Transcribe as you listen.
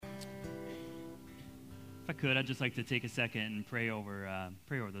If I could, I'd just like to take a second and pray over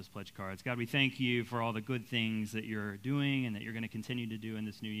those pledge cards. God, we thank you for all the good things that you're doing and that you're going to continue to do in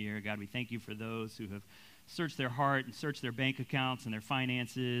this new year. God, we thank you for those who have searched their heart and searched their bank accounts and their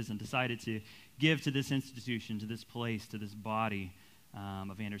finances and decided to give to this institution, to this place, to this body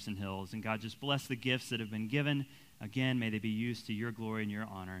of Anderson Hills. And God, just bless the gifts that have been given. Again, may they be used to your glory and your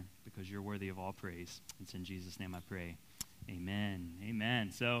honor because you're worthy of all praise. It's in Jesus' name I pray. Amen. Amen.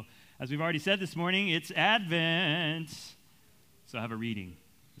 So, as we've already said this morning, it's Advent. So I have a reading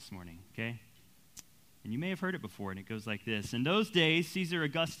this morning, okay? And you may have heard it before, and it goes like this. In those days, Caesar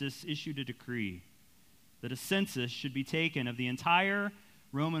Augustus issued a decree that a census should be taken of the entire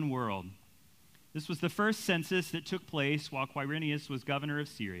Roman world. This was the first census that took place while Quirinius was governor of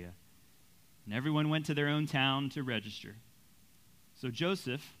Syria. And everyone went to their own town to register. So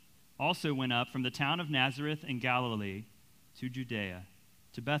Joseph also went up from the town of Nazareth in Galilee to Judea,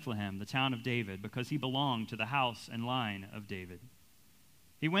 to Bethlehem, the town of David, because he belonged to the house and line of David.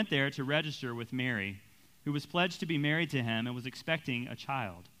 He went there to register with Mary, who was pledged to be married to him and was expecting a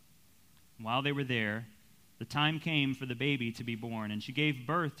child. While they were there, the time came for the baby to be born, and she gave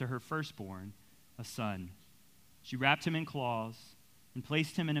birth to her firstborn, a son. She wrapped him in cloths and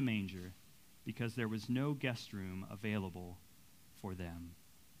placed him in a manger because there was no guest room available for them.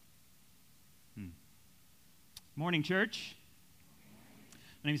 Morning, church.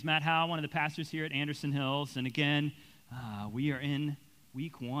 My name is Matt Howe, one of the pastors here at Anderson Hills, and again, we are in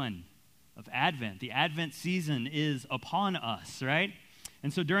week 1 of Advent. The Advent season is upon us, right?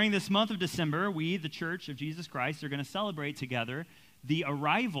 And so during this month of December, we, the Church of Jesus Christ, are going to celebrate together the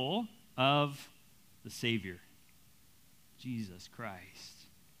arrival of the Savior, Jesus Christ.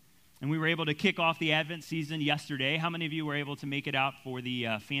 And we were able to kick off the Advent season yesterday. How many of you were able to make it out for the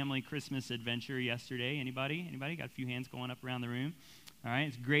family Christmas adventure yesterday? Anybody? Anybody? Got a few hands going up around the room. All right,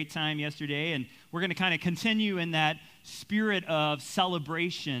 it's a great time yesterday, and we're going to kind of continue in that spirit of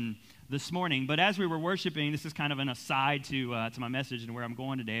celebration this morning. But as we were worshiping, this is kind of an aside to my message and where I'm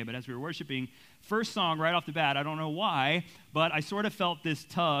going today, but as we were worshiping, first song right off the bat, I don't know why, but I sort of felt this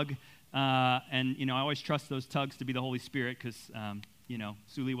tug, and, I always trust those tugs to be the Holy Spirit because,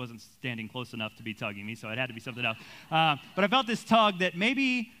 Suli wasn't standing close enough to be tugging me, so it had to be something else. But I felt this tug that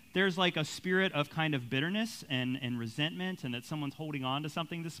maybe there's like a spirit of kind of bitterness and resentment and that someone's holding on to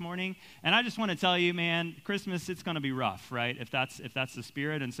something this morning. And I just want to tell you, man, Christmas, it's going to be rough, right? If that's the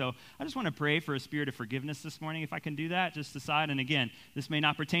spirit. And so I just want to pray for a spirit of forgiveness this morning. If I can do that, just decide. And again, this may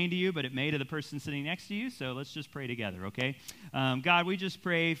not pertain to you, but it may to the person sitting next to you. So let's just pray together, okay? God, we just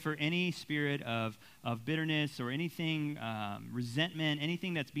pray for any spirit of bitterness or anything, resentment,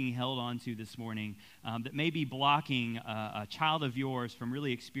 anything that's being held on to this morning that may be blocking a child of yours from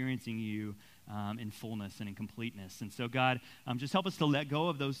really experiencing you in fullness and in completeness. And so, God, just help us to let go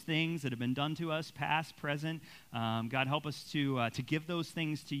of those things that have been done to us, past, present. God, help us to give those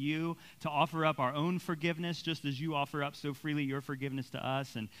things to you, to offer up our own forgiveness, just as you offer up so freely your forgiveness to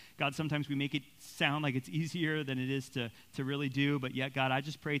us. And God, sometimes we make it sound like it's easier than it is to really do. But yet, God, I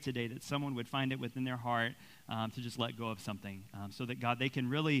just pray today that someone would find it within their heart to just let go of something so that, God, they can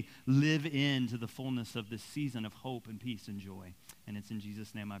really live into the fullness of this season of hope and peace and joy. And it's in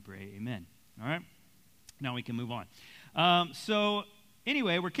Jesus' name I pray. Amen. All right? Now we can move on. So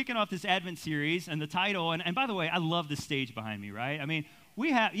anyway, we're kicking off this Advent series, and the title, and by the way, I love the stage behind me, right? I mean,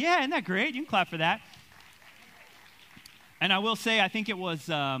 isn't that great? You can clap for that. And I will say, I think it was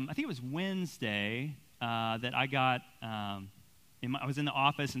Wednesday that I got... I was in the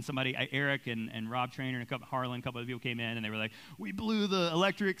office, and Eric and Rob Trainer and Harlan, a couple of people came in, and they were like, we blew the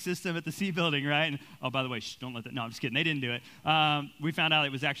electric system at the C building, right? And, oh, by the way, don't let that, no, I'm just kidding. They didn't do it. We found out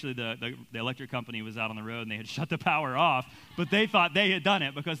it was actually the electric company was out on the road, and they had shut the power off, but they thought they had done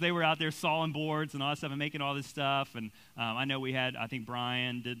it because they were out there sawing boards and all that stuff and making all this stuff. And I know I think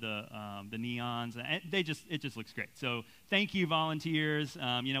Brian did the neons, and it just looks great. So thank you, volunteers.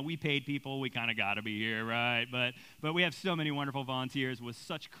 We paid people. We kind of got to be here, right? But we have so many wonderful volunteers with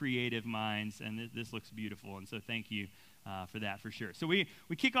such creative minds, and this looks beautiful. And so thank you for that, for sure. So we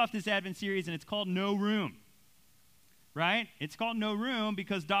kick off this Advent series, and it's called No Room, right? It's called No Room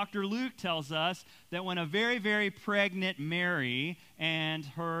because Dr. Luke tells us that when a very, very pregnant Mary and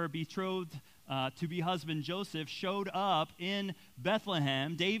her betrothed to-be husband Joseph showed up in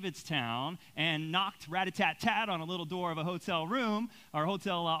Bethlehem, David's town, and knocked rat-a-tat-tat on a little door of a hotel room, or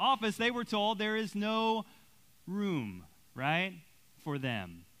hotel office, they were told there is no room, right, for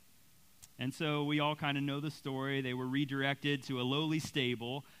them. And so we all kind of know the story. They were redirected to a lowly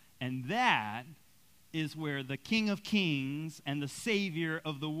stable, and that is where the King of Kings and the Savior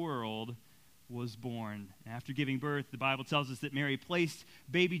of the world was born. After giving birth, the Bible tells us that Mary placed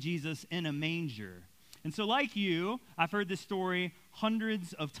baby Jesus in a manger. And so like you, I've heard this story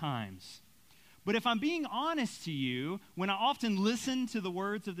hundreds of times. But if I'm being honest to you, when I often listen to the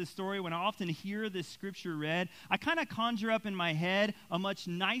words of this story, when I often hear this scripture read, I kind of conjure up in my head a much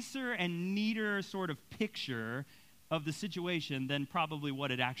nicer and neater sort of picture of the situation than probably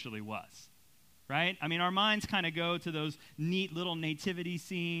what it actually was, right? I mean, our minds kind of go to those neat little nativity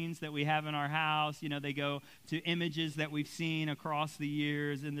scenes that we have in our house. You know, they go to images that we've seen across the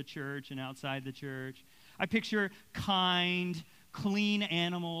years in the church and outside the church. I picture kind, clean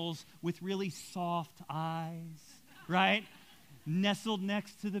animals with really soft eyes, right? Nestled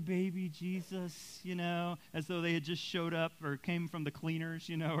next to the baby Jesus, you know, as though they had just showed up or came from the cleaners,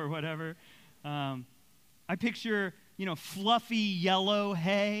 you know, or whatever. I picture, you know, fluffy yellow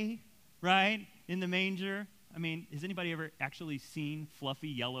hay, right, in the manger. I mean, has anybody ever actually seen fluffy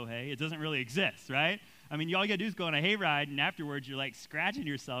yellow hay? It doesn't really exist, right? I mean, all you got to do is go on a hayride, and afterwards you're like scratching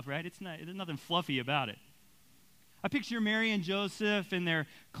yourself, right? There's nothing fluffy about it. I picture Mary and Joseph in their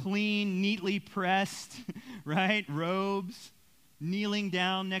clean, neatly pressed, right, robes, kneeling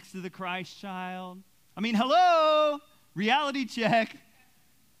down next to the Christ child. I mean, hello, reality check.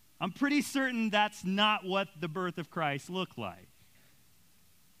 I'm pretty certain that's not what the birth of Christ looked like.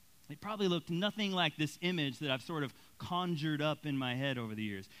 It probably looked nothing like this image that I've sort of conjured up in my head over the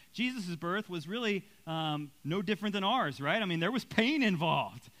years. Jesus' birth was really no different than ours, right? I mean, there was pain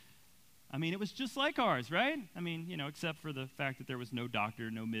involved. I mean, it was just like ours, right? I mean, you know, except for the fact that there was no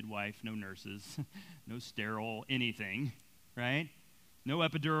doctor, no midwife, no nurses, no sterile anything, right? No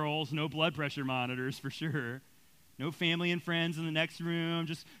epidurals, no blood pressure monitors for sure. No family and friends in the next room,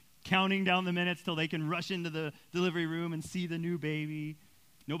 just counting down the minutes till they can rush into the delivery room and see the new baby.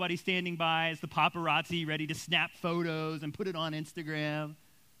 Nobody standing by as the paparazzi ready to snap photos and put it on Instagram.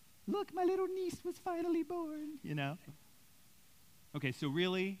 Look, my little niece was finally born, you know. Okay, so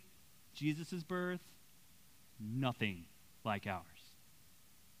really, Jesus' birth, nothing like ours.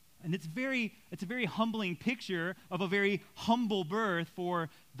 And it's a very humbling picture of a very humble birth for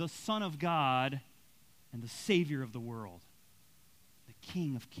the Son of God and the Savior of the world, the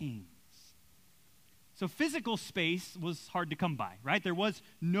King of Kings. So physical space was hard to come by, right? There was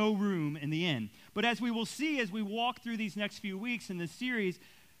no room in the inn. But as we will see as we walk through these next few weeks in this series,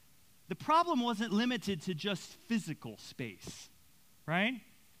 the problem wasn't limited to just physical space, right?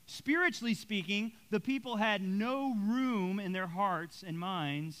 Spiritually speaking, the people had no room in their hearts and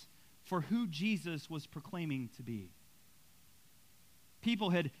minds for who Jesus was proclaiming to be. People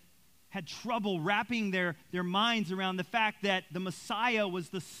had trouble wrapping their minds around the fact that the Messiah was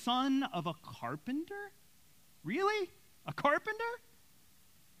the son of a carpenter? Really? A carpenter?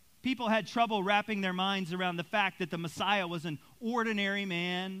 People had trouble wrapping their minds around the fact that the Messiah was an ordinary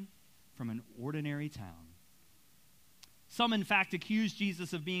man from an ordinary town. Some, in fact, accused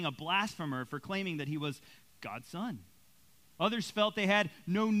Jesus of being a blasphemer for claiming that he was God's son. Others felt they had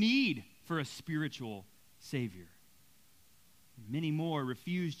no need for a spiritual Savior. Many more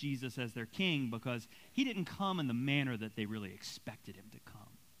refused Jesus as their king because he didn't come in the manner that they really expected him to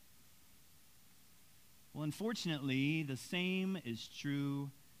come. Well, unfortunately, the same is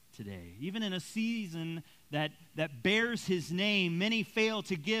true today. Even in a season that bears his name, many fail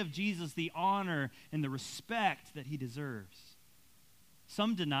to give Jesus the honor and the respect that he deserves.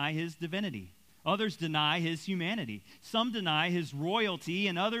 Some deny his divinity. Others deny his humanity. Some deny his royalty,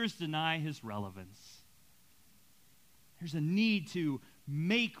 and others deny his relevance. There's a need to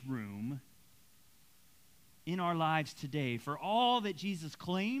make room in our lives today for all that Jesus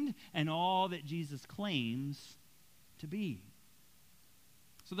claimed and all that Jesus claims to be.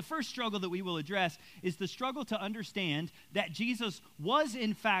 So the first struggle that we will address is the struggle to understand that Jesus was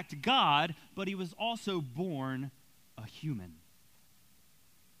in fact God, but he was also born a human.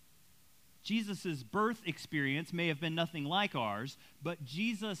 Jesus' birth experience may have been nothing like ours, but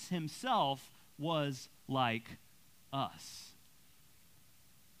Jesus himself was like us.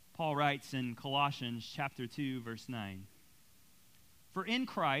 Paul writes in Colossians chapter 2, verse 9, "For in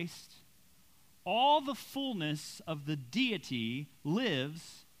Christ all the fullness of the deity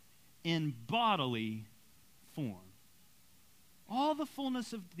lives in bodily form." All the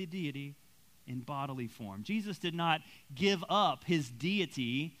fullness of the deity in bodily form. Jesus did not give up his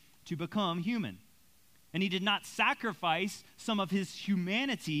deity to become human. And he did not sacrifice some of his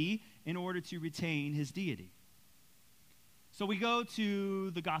humanity in order to retain his deity. So we go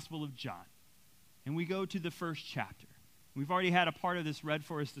to the Gospel of John, and we go to the first chapter. We've already had a part of this read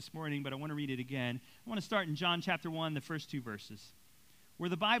for us this morning, but I want to read it again. I want to start in John chapter 1, the first 2 verses, where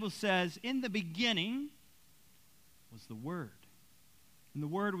the Bible says, "In the beginning was the Word, and the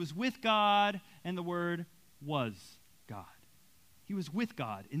Word was with God, and the Word was God. He was with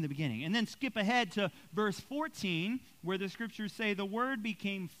God in the beginning. And then skip ahead to verse 14, where the scriptures say, the Word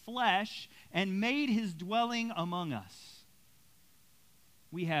became flesh and made his dwelling among us.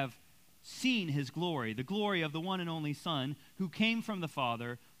 We have seen his glory, the glory of the one and only Son, who came from the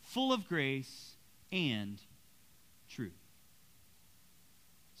Father, full of grace and truth.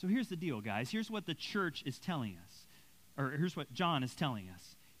 So here's the deal, guys. Here's what the church is telling us, or here's what John is telling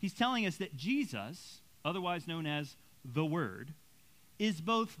us. He's telling us that Jesus, otherwise known as the Word, is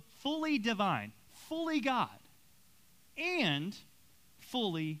both fully divine, fully God, and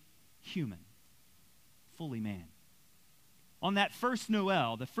fully human, fully man. On that first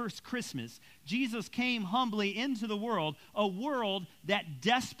Noel, the first Christmas, Jesus came humbly into the world, a world that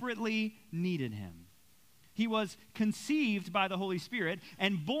desperately needed him. He was conceived by the Holy Spirit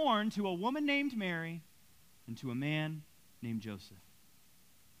and born to a woman named Mary and to a man named Joseph.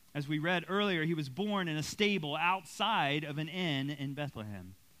 As we read earlier, he was born in a stable outside of an inn in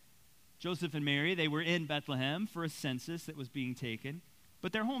Bethlehem. Joseph and Mary, they were in Bethlehem for a census that was being taken,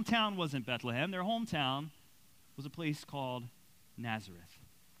 but their hometown wasn't Bethlehem. Their hometown was a place called Nazareth.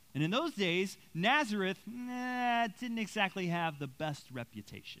 And in those days, Nazareth didn't exactly have the best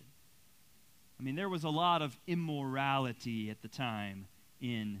reputation. I mean, there was a lot of immorality at the time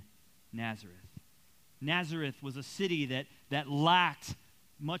in Nazareth. Nazareth was a city that lacked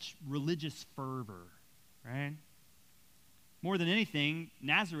much religious fervor, right? More than anything,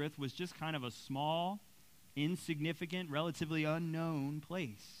 Nazareth was just kind of a small, insignificant, relatively unknown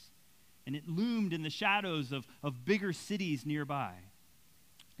place. And it loomed in the shadows of bigger cities nearby.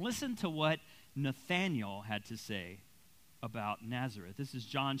 Listen to what Nathanael had to say about Nazareth. This is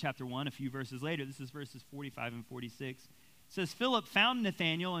John chapter 1, a few verses later. This is verses 45 and 46. It says, Philip found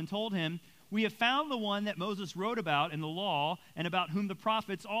Nathanael and told him, we have found the one that Moses wrote about in the law and about whom the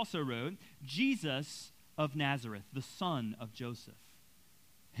prophets also wrote, Jesus of Nazareth, the son of Joseph.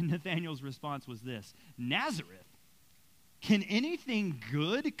 And Nathanael's response was this, Nazareth? Can anything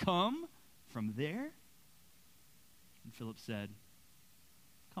good come from there? And Philip said,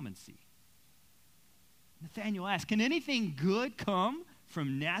 come and see. Nathanael asked, can anything good come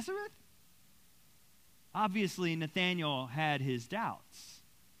from Nazareth? Obviously, Nathanael had his doubts.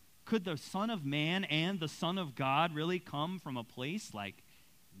 Could the Son of Man and the Son of God really come from a place like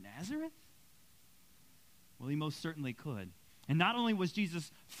Nazareth? Well, he most certainly could. And not only was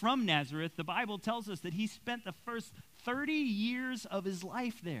Jesus from Nazareth, the Bible tells us that he spent the first 30 years of his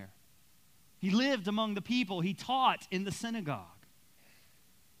life there. He lived among the people. He taught in the synagogue.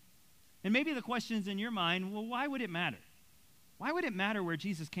 And maybe the question is in your mind, well, why would it matter? Why would it matter where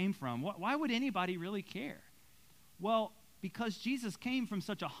Jesus came from? Why would anybody really care? Well, because Jesus came from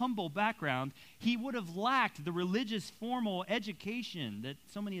such a humble background, he would have lacked the religious formal education that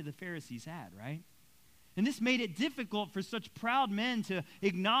so many of the Pharisees had, right? And this made it difficult for such proud men to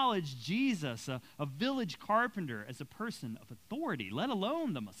acknowledge Jesus, a village carpenter, as a person of authority, let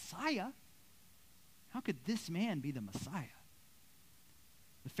alone the Messiah. How could this man be the Messiah?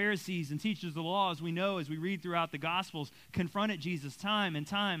 The Pharisees and teachers of the law, as we know, as we read throughout the Gospels, confronted Jesus time and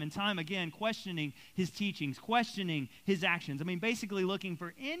time and time again, questioning his teachings, questioning his actions. I mean, basically looking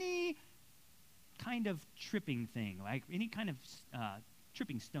for any kind of tripping thing, like any kind of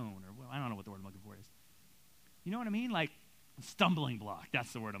tripping stone, or well, I don't know what the word I'm looking for is. You know what I mean? Like a stumbling block.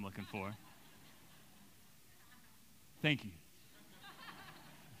 That's the word I'm looking for. Thank you.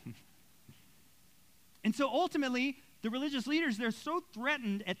 And so ultimately, the religious leaders, they're so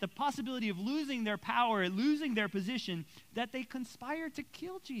threatened at the possibility of losing their power, losing their position, that they conspire to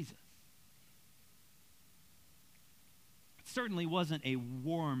kill Jesus. It certainly wasn't a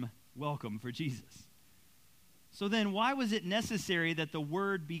warm welcome for Jesus. So then, why was it necessary that the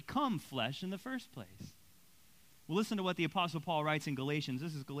Word become flesh in the first place? Well, listen to what the Apostle Paul writes in Galatians.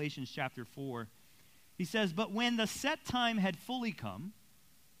 This is Galatians chapter 4. He says, but when the set time had fully come,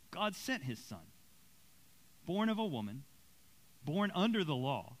 God sent his Son, born of a woman, born under the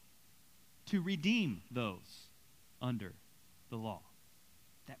law, to redeem those under the law,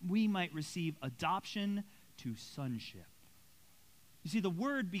 that we might receive adoption to sonship. You see, the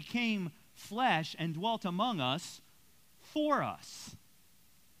Word became flesh and dwelt among us for us.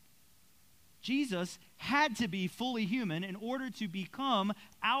 Jesus had to be fully human in order to become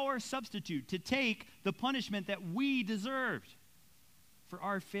our substitute, to take the punishment that we deserved for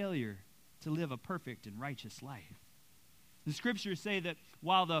our failure to live a perfect and righteous life. The scriptures say that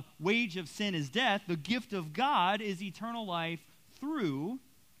while the wage of sin is death, the gift of God is eternal life through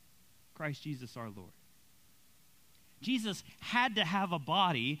Christ Jesus our Lord. Jesus had to have a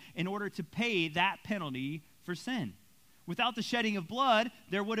body in order to pay that penalty for sin. Without the shedding of blood,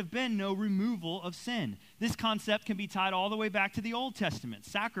 there would have been no removal of sin. This concept can be tied all the way back to the Old Testament,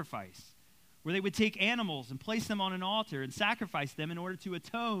 sacrifice, where they would take animals and place them on an altar and sacrifice them in order to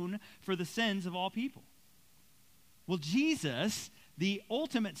atone for the sins of all people. Well, Jesus, the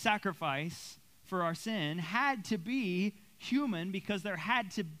ultimate sacrifice for our sin, had to be human because there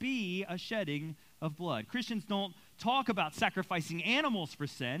had to be a shedding of blood. Christians don't talk about sacrificing animals for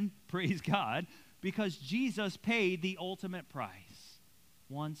sin, praise God, because Jesus paid the ultimate price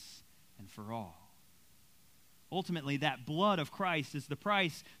once and for all. Ultimately, that blood of Christ is the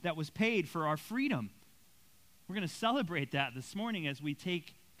price that was paid for our freedom. We're going to celebrate that this morning as we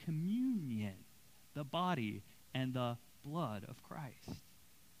take communion, the body and the blood of Christ.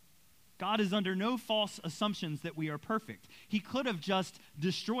 God is under no false assumptions that we are perfect. He could have just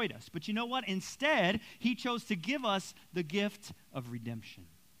destroyed us. But you know what? Instead, he chose to give us the gift of redemption.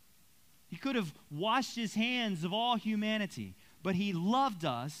 He could have washed his hands of all humanity, but he loved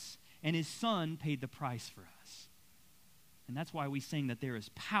us, and his son paid the price for us. And that's why we sing that there is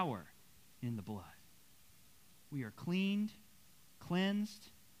power in the blood. We are cleaned, cleansed,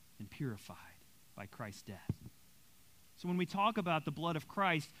 and purified by Christ's death. So when we talk about the blood of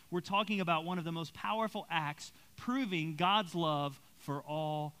Christ, we're talking about one of the most powerful acts proving God's love for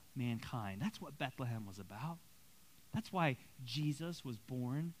all mankind. That's what Bethlehem was about. That's why Jesus was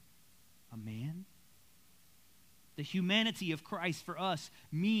born a man. The humanity of Christ for us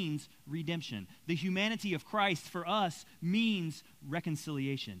means redemption. The humanity of Christ for us means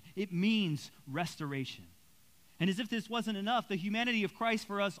reconciliation. It means restoration. And as if this wasn't enough, the humanity of Christ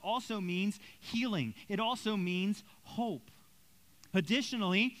for us also means healing. It also means hope.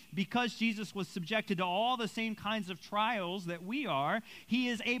 Additionally, because Jesus was subjected to all the same kinds of trials that we are, he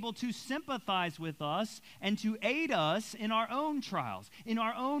is able to sympathize with us and to aid us in our own trials, in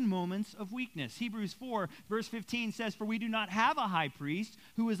our own moments of weakness. Hebrews 4, verse 15 says, "For we do not have a high priest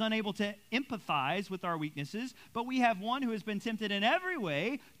who is unable to empathize with our weaknesses, but we have one who has been tempted in every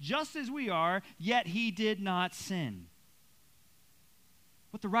way, just as we are, yet he did not sin."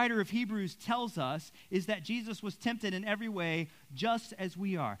 What the writer of Hebrews tells us is that Jesus was tempted in every way just as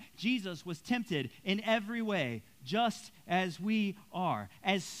we are. Jesus was tempted in every way just as we are.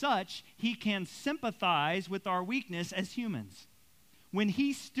 As such, he can sympathize with our weakness as humans. When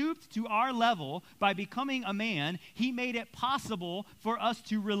he stooped to our level by becoming a man, he made it possible for us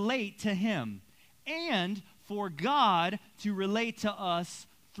to relate to him and for God to relate to us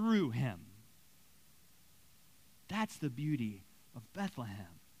through him. That's the beauty of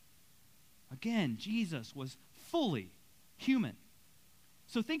Bethlehem. Again, Jesus was fully human.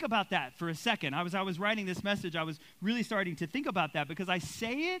 So think about that for a second. I was writing this message, I was really starting to think about that because I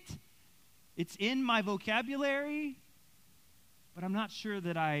say it, it's in my vocabulary, but I'm not sure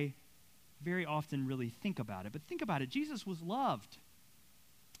that I very often really think about it. But think about it. Jesus was loved.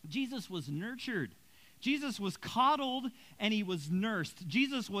 Jesus was nurtured. Jesus was coddled and he was nursed.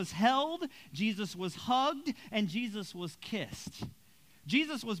 Jesus was held, Jesus was hugged, and Jesus was kissed.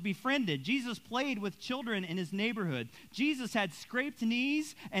 Jesus was befriended. Jesus played with children in his neighborhood. Jesus had scraped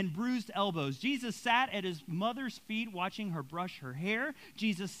knees and bruised elbows. Jesus sat at his mother's feet watching her brush her hair.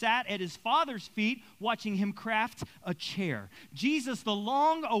 Jesus sat at his father's feet watching him craft a chair. Jesus, the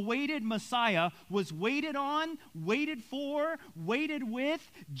long-awaited Messiah, was waited on, waited for, waited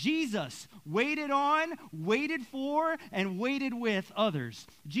with. Jesus waited on, waited for, and waited with others.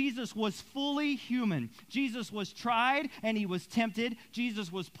 Jesus was fully human. Jesus was tried and he was tempted.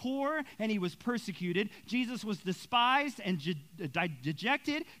 Jesus was poor and he was persecuted. Jesus was despised and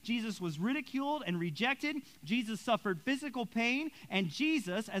dejected. Jesus was ridiculed and rejected. Jesus suffered physical pain. And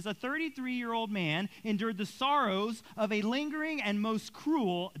Jesus, as a 33-year-old man, endured the sorrows of a lingering and most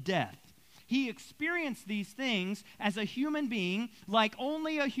cruel death. He experienced these things as a human being like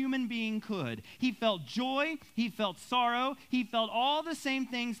only a human being could. He felt joy, he felt sorrow, he felt all the same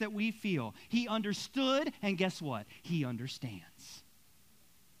things that we feel. He understood, and guess what? He understands.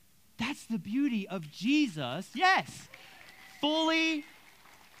 That's the beauty of Jesus. Yes, fully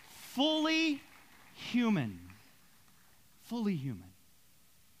human. Fully human.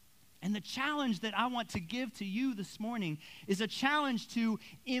 And the challenge that I want to give to you this morning is a challenge to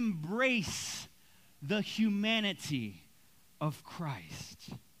embrace the humanity of Christ.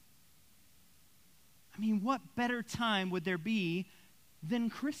 I mean, what better time would there be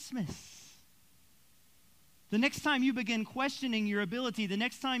than Christmas? The next time you begin questioning your ability, the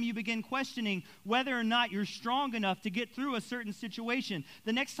next time you begin questioning whether or not you're strong enough to get through a certain situation,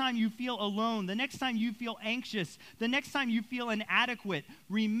 the next time you feel alone, the next time you feel anxious, the next time you feel inadequate,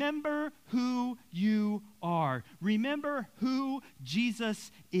 remember who you are. Remember who Jesus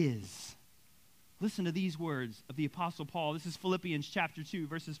is. Listen to these words of the Apostle Paul. This is Philippians chapter 2,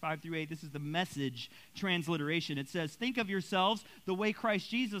 verses 5 through 8. This is the Message transliteration. It says, think of yourselves the way Christ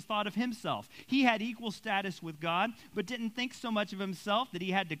Jesus thought of himself. He had equal status with God, but didn't think so much of himself that he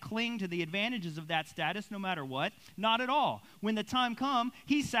had to cling to the advantages of that status no matter what. Not at all. When the time came,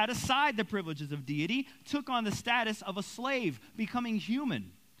 he set aside the privileges of deity, took on the status of a slave, becoming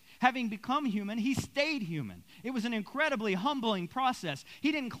human. Having become human, he stayed human. It was an incredibly humbling process.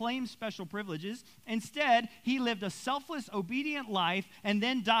 He didn't claim special privileges. Instead, he lived a selfless, obedient life and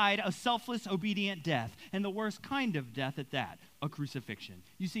then died a selfless, obedient death. And the worst kind of death at that, a crucifixion.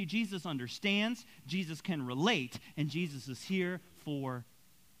 You see, Jesus understands, Jesus can relate, and Jesus is here for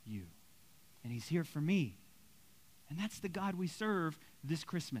you. And he's here for me. And that's the God we serve this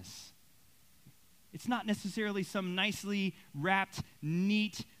Christmas. It's not necessarily some nicely wrapped,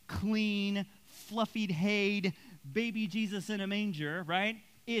 neat, clean, fluffied hayed baby Jesus in a manger, right?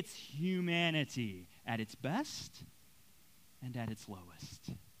 It's humanity at its best and at its lowest.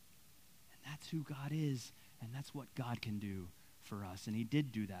 And that's who God is, and that's what God can do for us. And he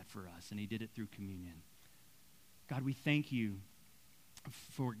did do that for us, and he did it through communion. God, we thank you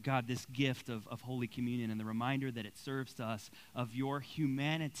for, God, this gift of Holy Communion and the reminder that it serves to us of your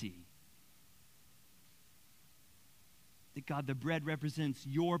humanity. That, God, the bread represents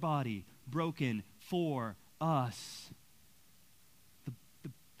your body broken for us.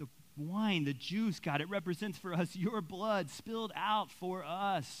 The wine, the juice, God, it represents for us your blood spilled out for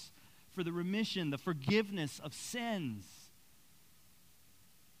us for the remission, the forgiveness of sins.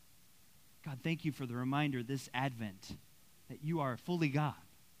 God, thank you for the reminder this Advent that you are fully God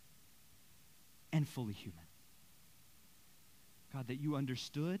and fully human. God, that you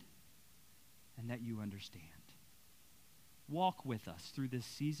understood and that you understand. Walk with us through this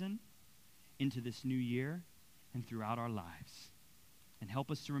season, into this new year, and throughout our lives. And help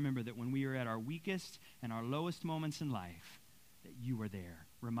us to remember that when we are at our weakest and our lowest moments in life, that you are there,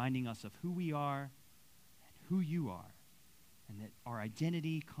 reminding us of who we are and who you are, and that our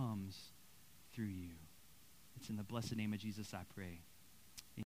identity comes through you. It's in the blessed name of Jesus I pray.